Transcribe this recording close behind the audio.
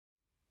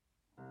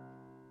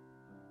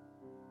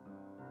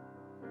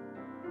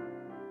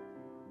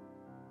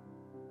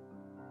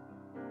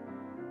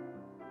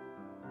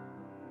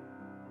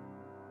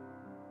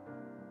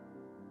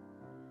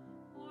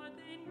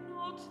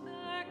not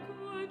the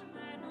good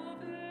men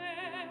of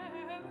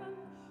Eirinn,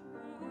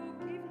 who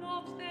give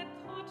not their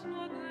thought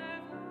nor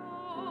their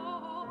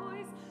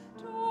voice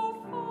to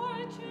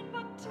fortune,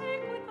 but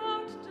take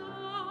without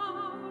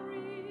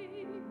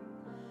dowry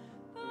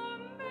the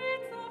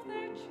maids of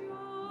their choice.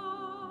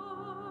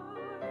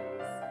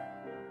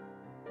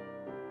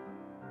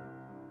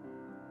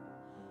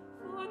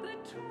 For the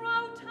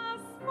trout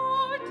has